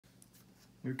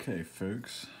Okay,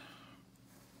 folks,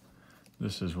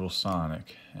 this is Will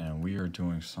Sonic, and we are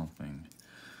doing something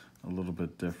a little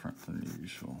bit different than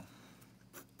usual.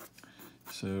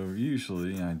 So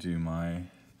usually I do my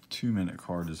 2-minute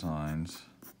car designs,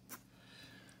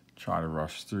 try to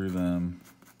rush through them.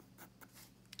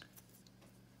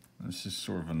 This is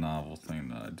sort of a novel thing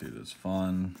that I do that's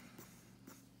fun.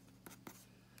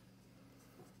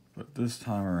 But this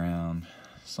time around,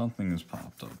 something has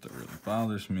popped up that really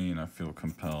bothers me, and I feel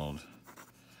compelled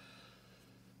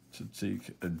to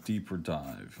take a deeper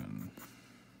dive and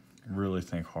really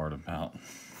think hard about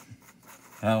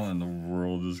how in the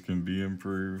world this can be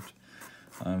improved.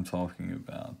 I'm talking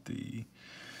about the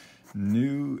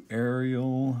new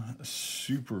Ariel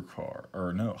Supercar,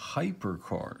 or no,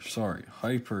 Hypercar, sorry,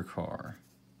 Hypercar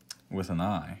with an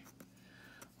I.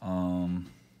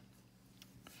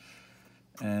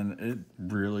 And it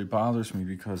really bothers me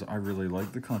because I really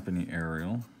like the company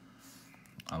Ariel.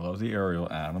 I love the Ariel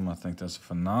Atom. I think that's a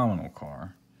phenomenal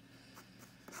car.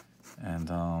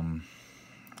 And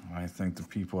I think the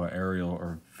people at Ariel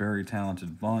are a very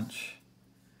talented bunch.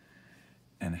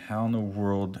 And how in the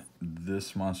world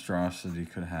this monstrosity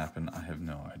could happen, I have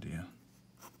no idea.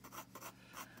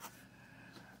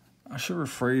 I should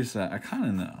rephrase that. I kind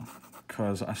of know,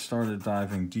 because I started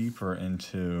diving deeper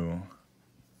into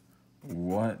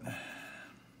what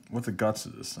the guts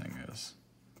of this thing is.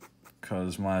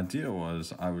 Because my idea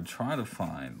was I would try to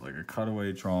find like a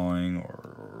cutaway drawing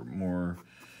or more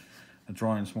a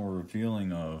drawing that's more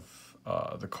revealing of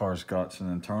the car's guts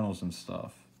and internals and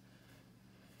stuff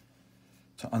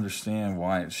to understand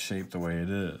why it's shaped the way it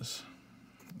is.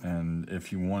 And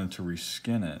if you wanted to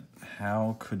reskin it,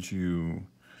 how could you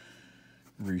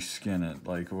reskin it?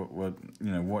 Like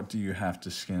what do you have to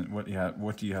skin? What do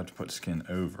you have to put skin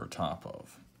over top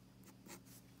of?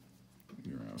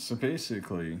 So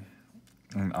basically,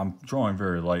 and I'm drawing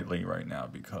very lightly right now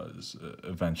because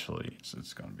eventually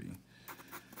it's going to be,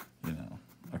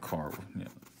 a car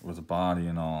with a body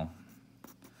and all.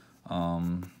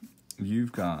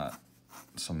 You've got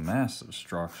some massive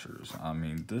structures. I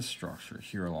mean, this structure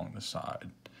here along the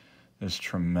side is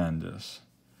tremendous.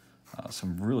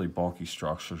 Some really bulky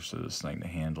structures to this thing to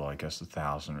handle, I guess,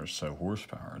 1,000 or so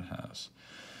horsepower it has.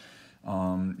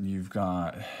 You've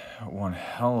got one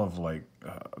hell of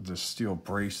this steel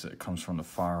brace that comes from the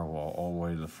firewall all the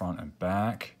way to the front and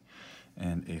back,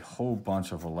 and a whole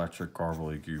bunch of electric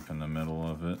goop in the middle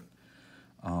of it.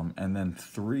 And then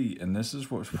and this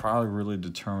is what's probably really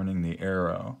determining the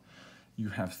aero, you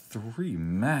have 3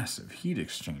 massive heat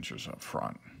exchangers up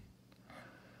front.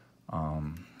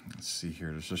 Let's see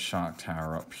here, there's a shock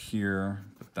tower up here,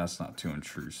 but that's not too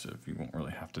intrusive. You won't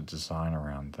really have to design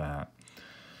around that.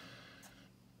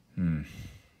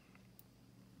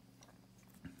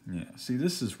 Yeah, see,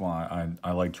 this is why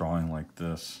I like drawing like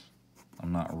this.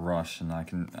 I'm not rushed, and I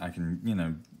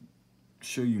can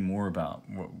show you more about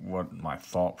what my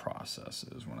thought process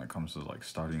is when it comes to like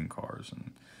studying cars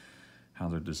and how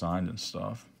they're designed and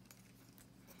stuff.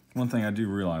 One thing I do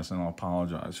realize, and I'll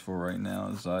apologize for right now,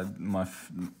 is my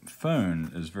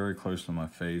phone is very close to my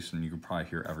face, and you can probably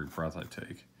hear every breath I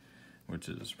take, which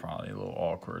is probably a little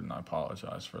awkward, and I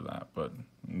apologize for that. But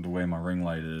the way my ring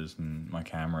light is and my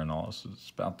camera and all this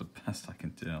is about the best I can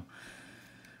do.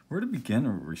 Where to begin to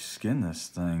reskin this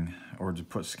thing or to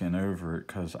put skin over it?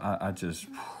 Because I just,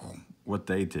 what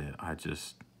they did, I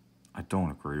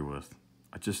don't agree with.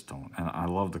 I just don't. And I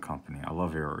love the company. I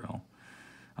love Ariel.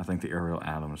 I think the Ariel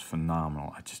Atom is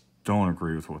phenomenal. I just don't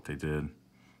agree with what they did.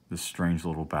 This strange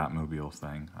little Batmobile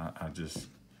thing. I just,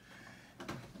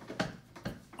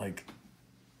 like,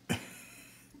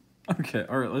 okay,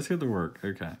 all right, let's get to work.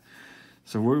 Okay,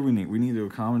 so what do we need? We need to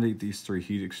accommodate these 3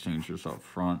 heat exchangers up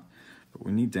front, but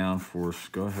we need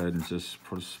downforce. Go ahead and just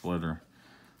put a splitter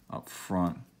up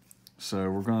front.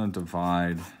 So we're going to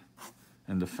divide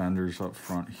into fenders up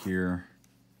front here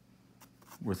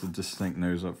with a distinct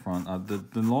nose up front.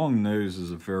 The long nose is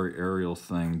a very Ariel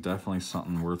thing, definitely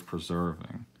something worth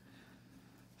preserving.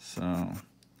 So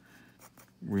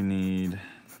we need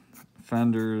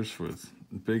fenders with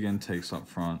big intakes up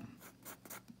front,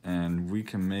 and we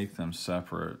can make them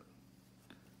separate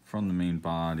from the main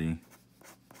body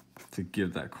to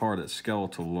give that car that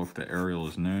skeletal look that Ariel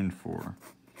is known for.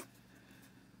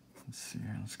 Let's see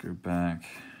here, let's go back.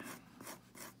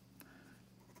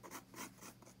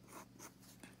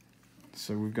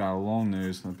 So we've got a long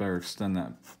nose, and I better extend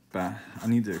that back. I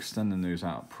need to extend the nose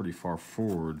out pretty far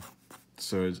forward,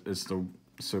 so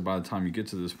so by the time you get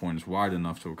to this point, it's wide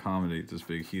enough to accommodate this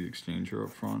big heat exchanger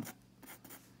up front.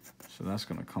 So that's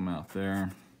going to come out there.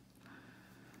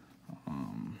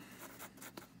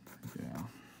 Yeah.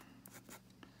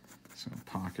 So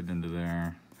pocket into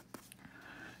there.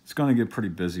 It's going to get pretty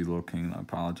busy looking. I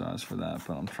apologize for that,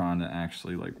 but I'm trying to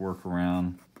actually like work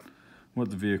around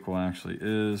what the vehicle actually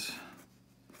is.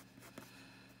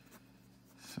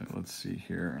 So let's see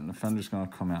here, and the fender's going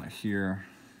to come out here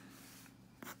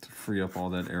to free up all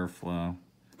that airflow.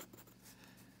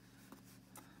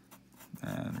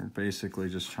 And we're basically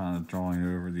just trying to drawing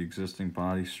over the existing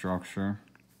body structure.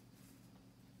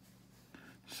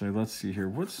 So let's see here,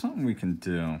 what's something we can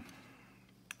do?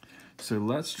 So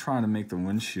let's try to make the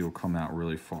windshield come out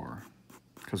really far.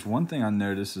 Because one thing I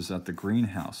noticed is that the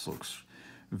greenhouse looks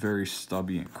very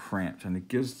stubby and cramped, and it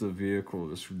gives the vehicle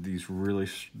this really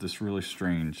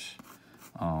strange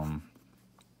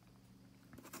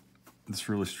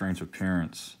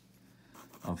appearance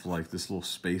of like this little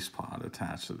space pod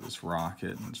attached to this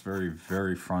rocket. And it's very,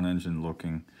 very front engine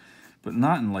looking, but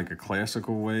not in like a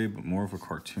classical way, but more of a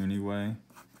cartoony way.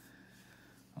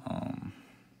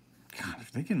 God,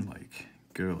 if they can like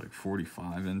go like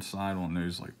 45 inside on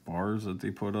those like bars that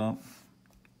they put up.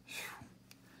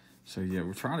 So yeah,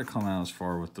 we'll try to come out as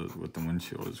far with the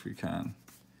windshield as we can.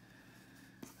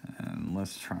 And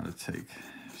let's try to take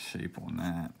shape on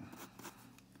that.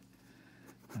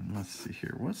 And let's see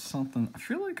here, what's something, I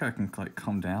feel like I can like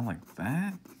come down like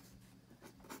that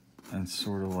and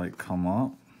sort of like come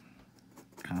up,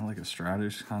 kind of like a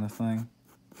Stratus kind of thing.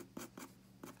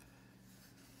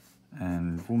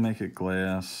 And we'll make it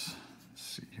glass. Let's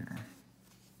see here.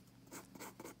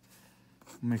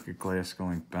 Make it glass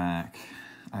going back.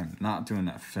 I'm not doing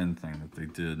that fin thing that they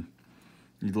did.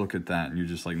 You look at that and you're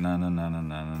just like, no,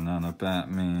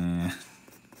 Batman.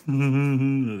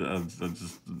 I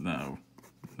just, no.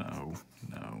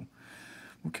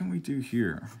 What can we do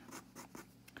here?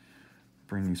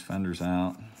 Bring these fenders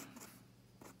out.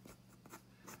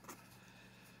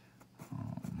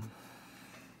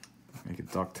 Make it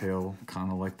ducktail,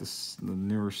 kind of like the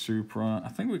newer Supra. I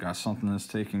think we got something that's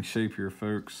taking shape here,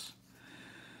 folks.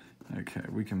 Okay,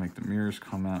 we can make the mirrors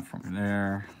come out from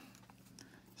there.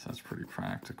 So that's pretty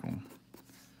practical.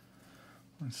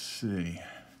 Let's see.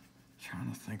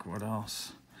 Trying to think what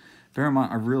else. Bear in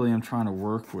mind, I really am trying to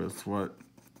work with what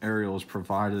Ariel has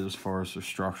provided as far as the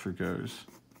structure goes.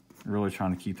 Really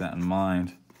trying to keep that in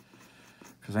mind.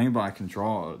 Because anybody can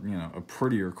draw, you know, a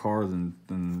prettier car than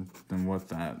what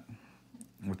that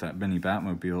mini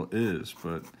Batmobile is,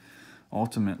 but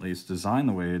ultimately it's designed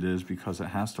the way it is because it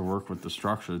has to work with the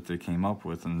structure that they came up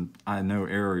with. And I know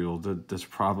Ariel, there's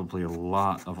probably a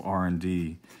lot of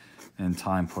R&D and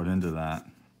time put into that.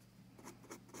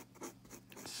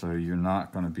 So you're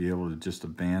not going to be able to just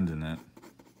abandon it.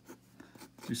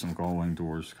 Let's do some gull-wing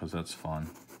doors because that's fun.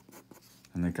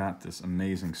 And they got this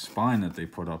amazing spine that they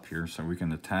put up here, so we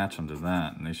can attach them to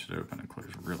that, and they should open and close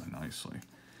really nicely.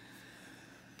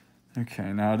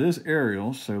 Okay, now it is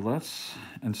Ariel, so let's,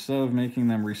 instead of making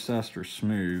them recessed or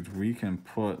smooth, we can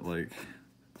put like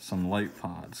some light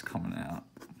pods coming out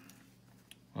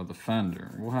of the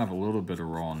fender. We'll have a little bit of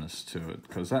rawness to it,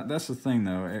 because that's the thing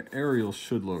though, Ariel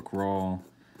should look raw,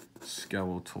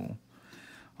 skeletal.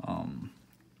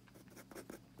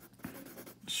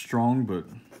 Strong but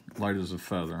light as a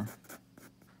feather.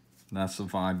 That's the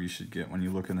vibe you should get when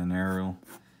you look at an Ariel.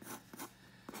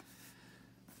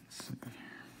 Let's see.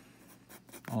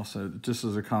 Also, just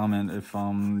as a comment, if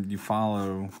you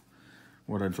follow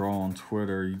what I draw on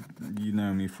Twitter, you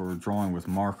know me for drawing with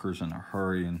markers in a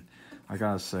hurry, and I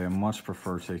gotta say, I much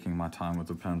prefer taking my time with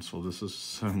a pencil. This is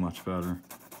so much better.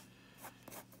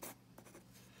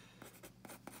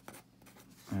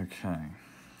 Okay,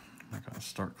 I gotta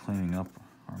start cleaning up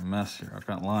our mess here. I've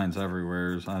got lines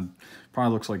everywhere. It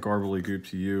probably looks like gobbledygook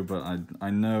to you, but I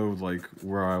know like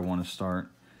where I want to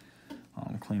start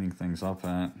cleaning things up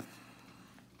at.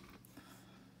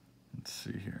 Let's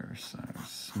see here. So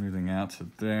smoothing out to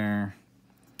there.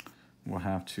 We'll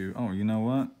have to. Oh, you know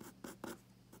what?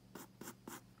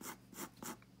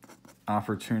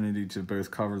 Opportunity to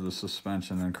both cover the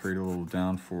suspension and create a little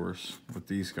downforce with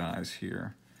these guys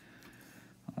here.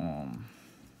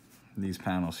 These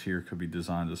panels here could be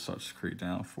designed as such to create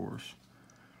downforce.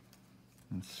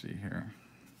 Let's see here.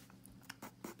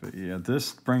 But yeah,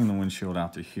 this bringing the windshield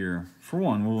out to here, for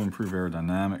one, will improve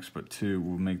aerodynamics, but two,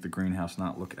 will make the greenhouse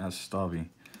not look as stubby,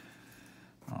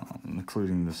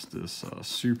 including this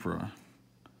Supra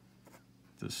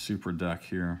deck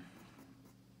here.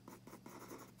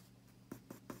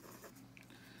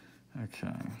 Okay.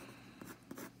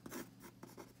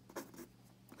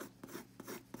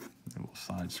 A little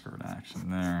side skirt action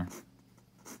there.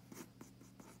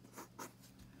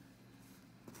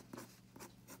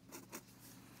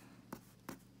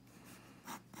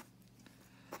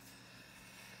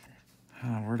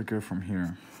 Where to go from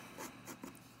here?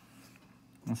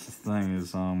 That's the thing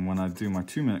is, when I do my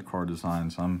 2-minute car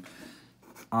designs, I'm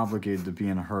obligated to be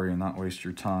in a hurry and not waste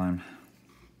your time.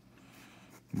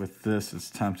 With this, it's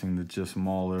tempting to just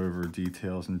mull over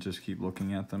details and just keep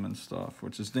looking at them and stuff,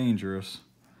 which is dangerous,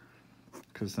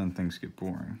 because then things get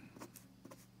boring.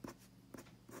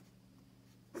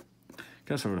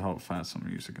 Guess it would help if I had some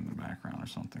music in the background or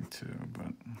something too,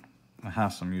 but I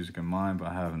have some music in mind, but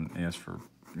I haven't asked for,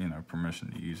 you know,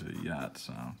 permission to use it yet,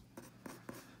 so I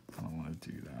don't want to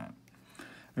do that.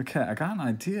 Okay, I got an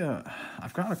idea.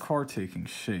 I've got a car taking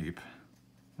shape.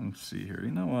 Let's see here.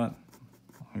 You know what?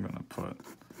 I'm going to put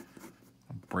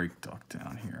a brake duct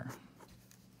down here.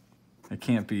 It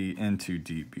can't be in too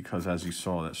deep because, as you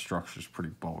saw, that structure's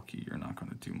pretty bulky. You're not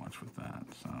going to do much with that,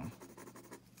 so.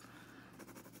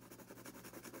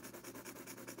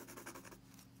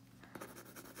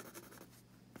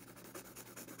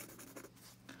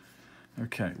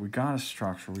 Okay, we got a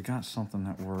structure. We got something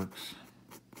that works.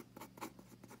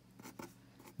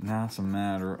 Now it's a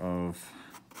matter of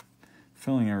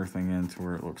filling everything in to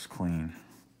where it looks clean.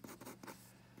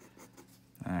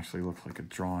 It actually looks like a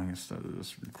drawing instead of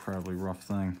this incredibly rough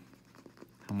thing.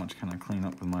 How much can I clean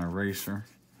up with my eraser?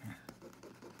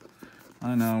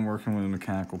 I know I'm working with a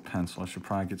mechanical pencil. I should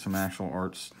probably get some actual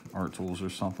art tools or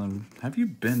something. Have you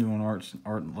been to an art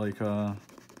like an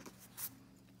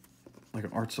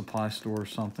art supply store or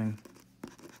something?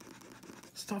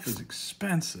 Stuff is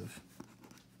expensive.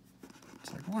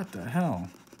 It's like, what the hell?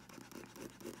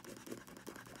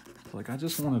 It's like, I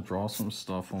just want to draw some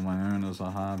stuff on my own as a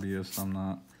hobbyist. I'm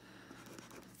not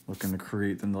looking to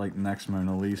create the like next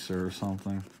Mona Lisa or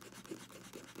something.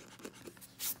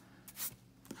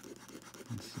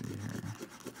 Let's see here.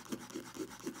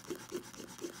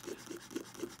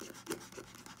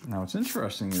 Now, what's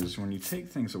interesting is when you take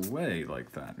things away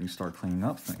like that and you start cleaning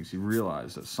up things, you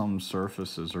realize that some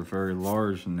surfaces are very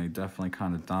large and they definitely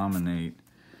kind of dominate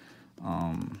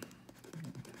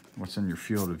what's in your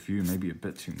field of view, maybe a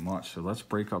bit too much. So let's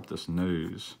break up this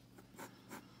nose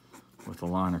with a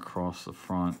line across the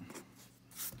front.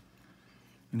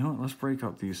 You know what, let's break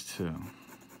up these two.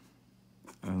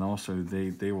 And also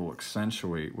they will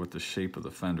accentuate what the shape of the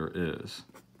fender is.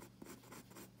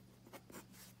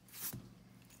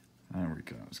 There we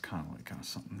go, it's kind of like got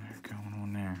something there going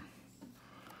on there.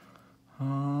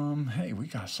 Hey, we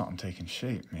got something taking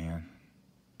shape, man.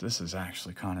 This is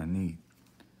actually kind of neat.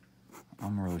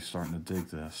 I'm really starting to dig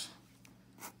this.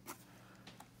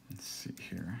 Let's see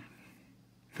here.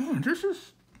 Oh, this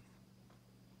is...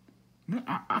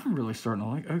 I'm really starting to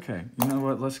like... Okay, you know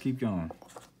what? Let's keep going.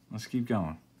 Let's keep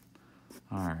going.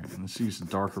 Alright, let's use a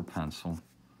darker pencil.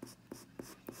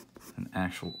 An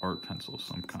actual art pencil of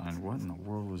some kind. What in the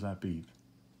world was that beep?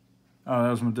 Oh,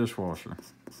 that was my dishwasher.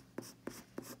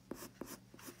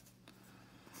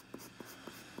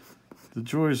 The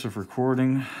joys of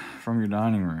recording from your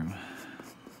dining room.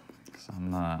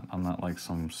 I'm not like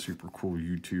some super cool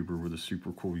YouTuber with a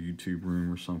super cool YouTube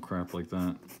room or some crap like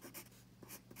that.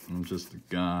 I'm just a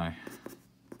guy.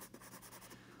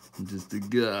 I'm just a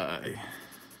guy.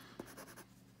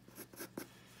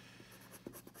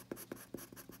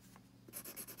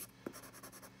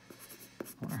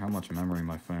 I wonder how much memory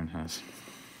my phone has.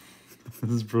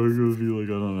 This is probably gonna be like, I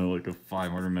don't know, like a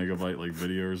 500 megabyte like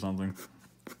video or something.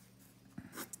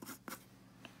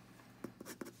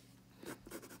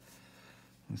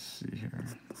 Let's see here.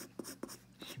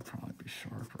 Should probably be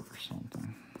sharper or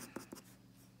something.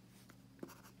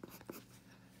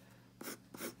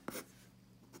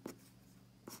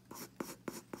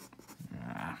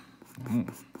 Yeah.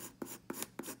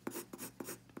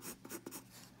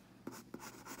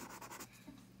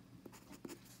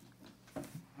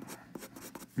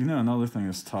 You know, another thing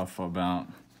that's tough about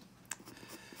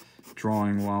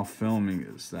drawing while filming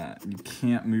is that you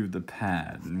can't move the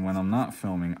pad. And when I'm not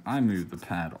filming, I move the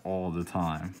pad all the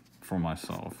time for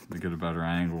myself to get a better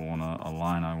angle on a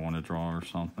line I want to draw or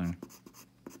something.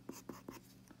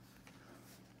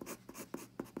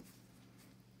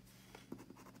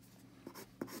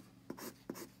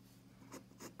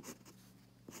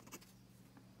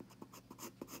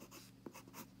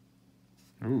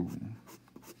 Ooh,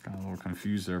 got a little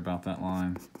confused there about that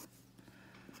line.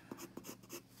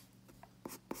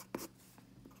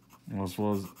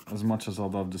 Well, as much as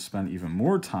I'd love to spend even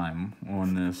more time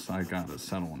on this, I gotta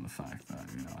settle on the fact that,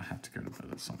 you know, I have to go to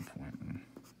bed at some point and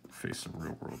face the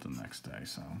real world the next day.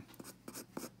 So,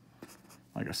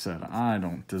 like I said, I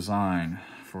don't design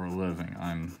for a living.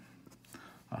 I'm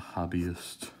a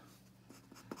hobbyist.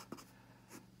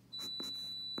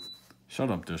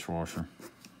 Shut up, dishwasher.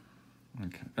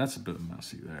 Okay, that's a bit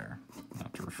messy there. I'll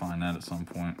have to refine that at some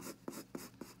point.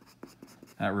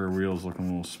 That rear wheel's looking a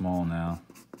little small now.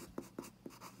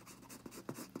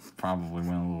 probably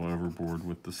went a little overboard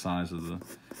with the size of the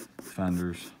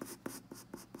fenders.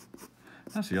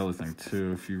 That's the other thing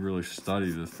too, if you really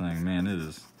study the thing, man, it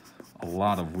is a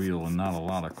lot of wheel and not a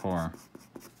lot of car.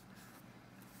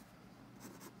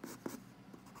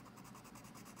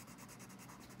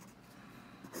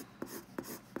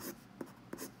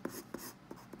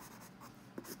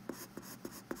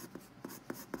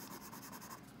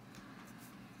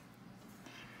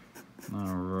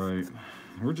 Alright,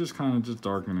 we're just kind of just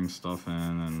darkening stuff in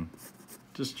and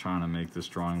just trying to make this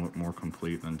drawing look more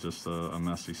complete than just a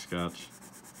messy sketch.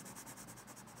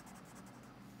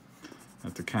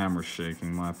 If the camera's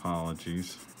shaking, my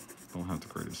apologies. Don't have the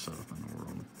greatest setup in the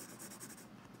world.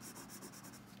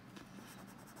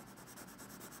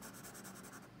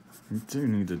 You do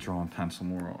need to draw in pencil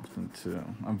more often too.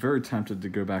 I'm very tempted to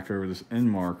go back over this in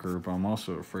marker, but I'm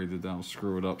also afraid that that'll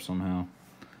screw it up somehow.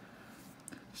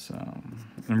 So,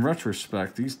 in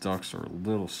retrospect, these ducks are a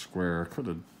little square. Could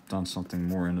have done something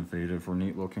more innovative or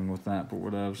neat looking with that, but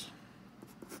whatevs.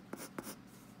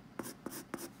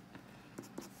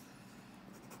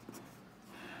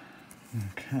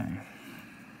 Okay.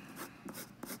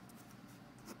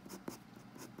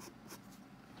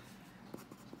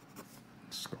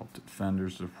 Sculpted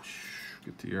fenders to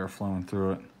get the air flowing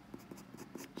through it.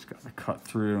 Just got to cut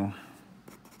through.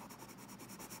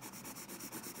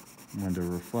 Window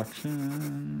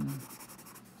reflection.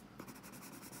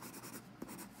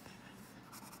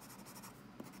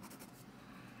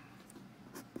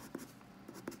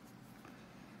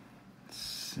 Let's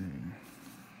see.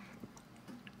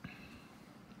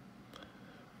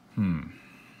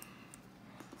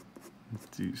 Let's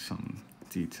do some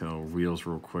detail wheels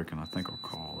real quick, and I think I'll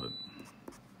call it.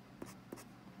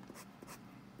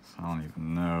 So I don't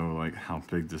even know like how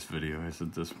big this video is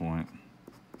at this point.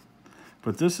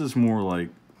 But this is more like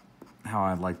how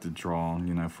I'd like to draw,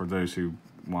 you know, for those who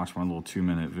watch my little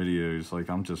 2-minute videos, like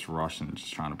I'm just rushing,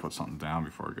 just trying to put something down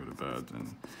before I go to bed.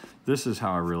 And this is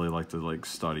how I really like to like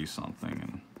study something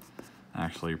and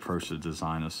actually approach the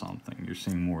design of something. You're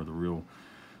seeing more of the real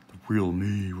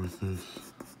me with this.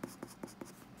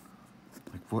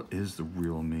 Like, what is the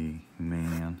real me,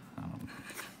 man? I don't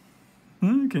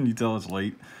know. Can you tell it's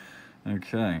late?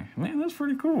 Okay, man, that's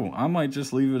pretty cool. I might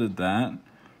just leave it at that.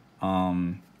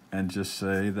 And just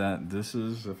say that this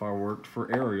is if I worked for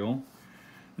Ariel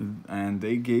and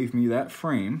they gave me that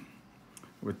frame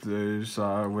with those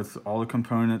with all the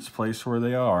components placed where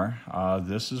they are,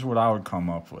 this is what I would come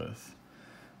up with.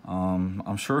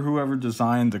 I'm sure whoever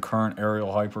designed the current Ariel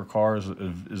Hypercar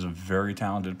is a very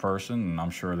talented person, and I'm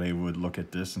sure they would look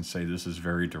at this and say this is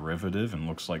very derivative and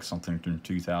looks like something from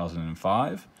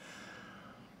 2005,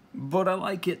 but I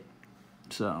like it,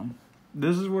 so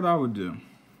this is what I would do.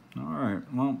 All right,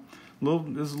 well,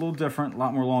 this is a little different, a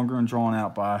lot more longer and drawn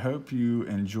out, but I hope you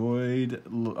enjoyed,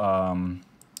 I'm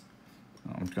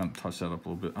going to touch that up a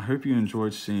little bit. I hope you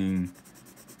enjoyed seeing,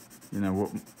 you know,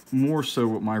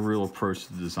 what my real approach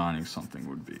to designing something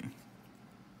would be,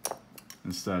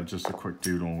 instead of just a quick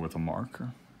doodle with a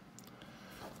marker.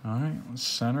 All right, let's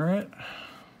center it,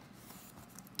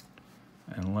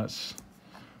 and let's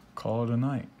call it a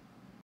night.